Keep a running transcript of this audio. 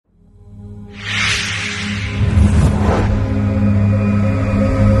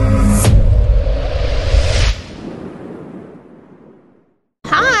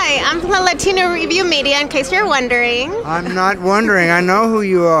Preview Media, in case you're wondering. I'm not wondering. I know who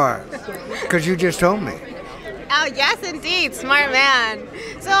you are, because you just told me. Oh, yes, indeed. Smart man.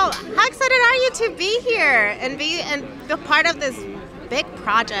 So, how excited are you to be here and be part of this big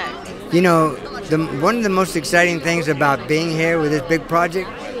project? You know, one of the most exciting things about being here with this big project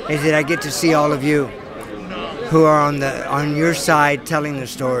is that I get to see all of you who are on your side telling the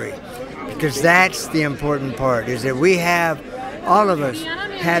story. Because that's the important part, is that we have, all of us,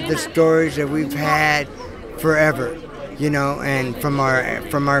 have the stories that we've had forever, you know, and from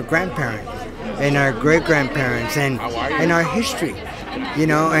our grandparents and our great-grandparents and our history, you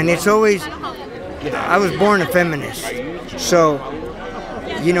know, and it's always, I was born a feminist, so,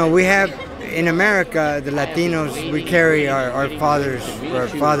 you know, we have, in America, the Latinos, we carry our father's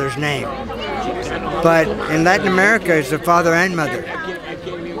name, but in Latin America, it's the father and mother,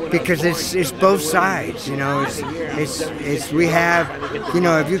 because it's both sides, you know, it's we have, you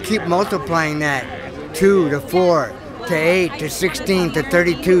know, if you keep multiplying that, 2 to 4 to 8 to 16 to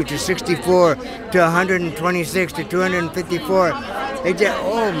 32 to 64 to 126 to 254.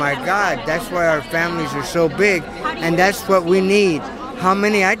 Oh my God, that's why our families are so big, and that's what we need. How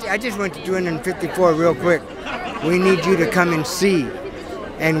many? I just went to 254 real quick. We need you to come and see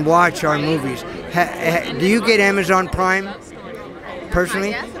and watch our movies. Do you get Amazon Prime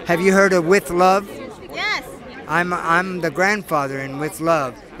personally? Have you heard of With Love? Yes. I'm the grandfather in With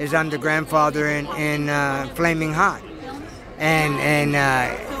Love. I'm the grandfather in Flamin' Hot. And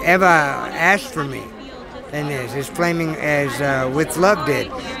Eva asked for me, and is Flaming as With Love did.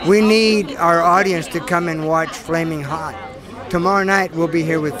 We need our audience to come and watch Flaming Hot. Tomorrow night we'll be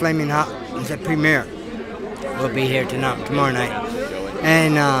here with Flaming Hot. It's a premiere. We'll be here tomorrow night,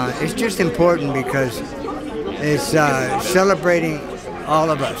 and it's just important because it's celebrating all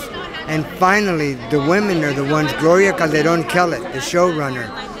of us. And finally, the women are the ones. Gloria Calderon Kellett, the showrunner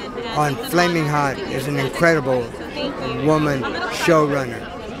on Flaming Hot, is an incredible woman showrunner.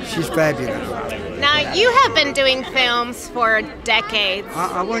 She's fabulous. Now, you have been doing films for decades.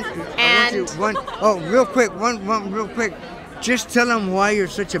 Real quick. Just tell them why you're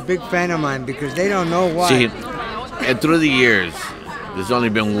such a big fan of mine, because they don't know why. See, and through the years, there's only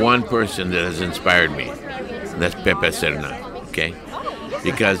been one person that has inspired me, and that's Pepe Serna, okay?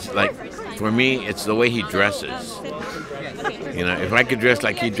 Because, like, for me, it's the way he dresses. You know, if I could dress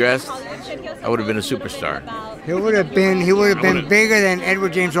like he dressed, I would have been a superstar. He would have been bigger than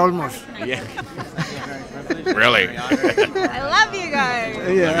Edward James Olmos. Yeah. Really? I love you guys.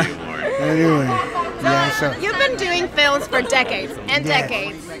 Yeah. Anyway. So you've been doing films for decades and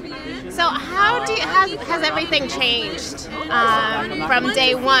decades. So how has everything changed from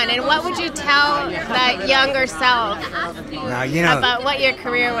day one? And what would you tell that younger self about what your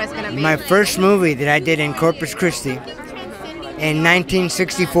career was going to be? My first movie that I did in Corpus Christi in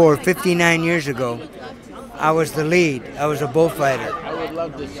 1964, 59 years ago, I was the lead. I was a bullfighter.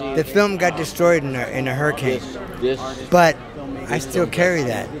 The film got destroyed in a hurricane, but I still carry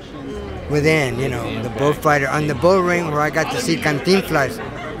that within, you know, the bullfighter on the bull ring where I got to see Cantinflas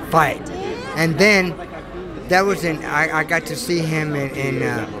fight. And then that was I got to see him in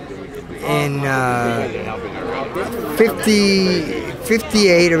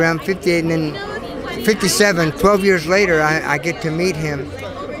 58, around 58, and then 57, 12 years later, I get to meet him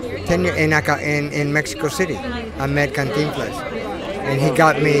in Mexico City. I met Cantinflas, and he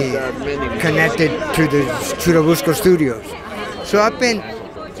got me connected to the Churubusco Studios. So I've been,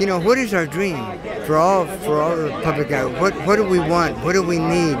 you know, what is our dream for all the public? What do we want? What do we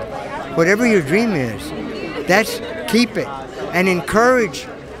need? Whatever your dream is, keep it, and encourage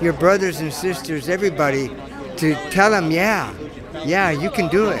your brothers and sisters, everybody, to tell them, yeah, you can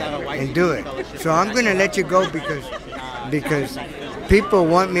do it, and do it. So I'm going to let you go because people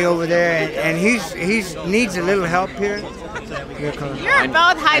want me over there, and he needs a little help here. You're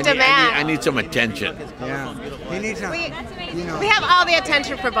both high demand. I need some attention. Yeah, he needs some. You know, we have all the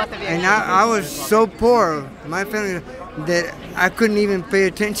attention for both of you. And I was so poor, my family, that I couldn't even pay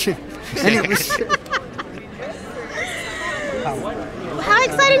attention. And it was. How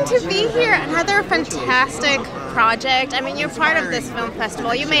exciting to be here! Another fantastic project. I mean, you're part of this film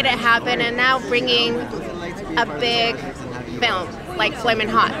festival. You made it happen, and now bringing a big film like Flamin'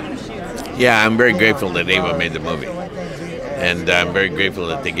 Hot. Yeah, I'm very grateful that Ava made the movie. And I'm very grateful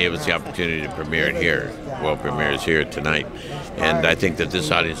that they gave us the opportunity to premiere it here. Well, premieres here tonight. And I think that this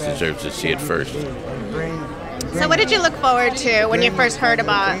audience deserves to see it first. So what did you look forward to when you first heard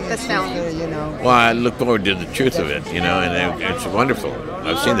about this film? Well, I look forward to the truth of it, you know, and it's wonderful.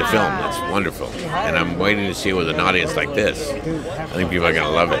 I've seen the film. It's wonderful. And I'm waiting to see it with an audience like this. I think people are going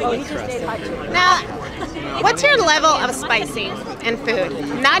to love it. Now, What's your level of spicy in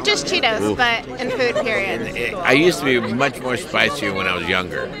food? Not just Cheetos, but in food, period. I used to be much more spicier when I was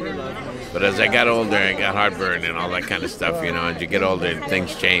younger. But as I got older, I got heartburn and all that kind of stuff, you know. As you get older,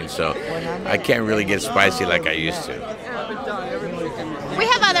 things change. So I can't really get spicy like I used to. We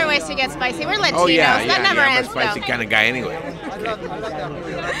have other ways to get spicy. We're Latinos. Oh, yeah, that never I'm ends, a spicy though. kind of guy anyway.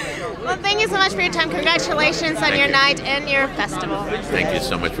 Well, thank you so much for your time. Congratulations on your night and your festival. Thank you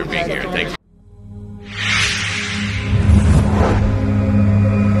so much for being here. Thank you.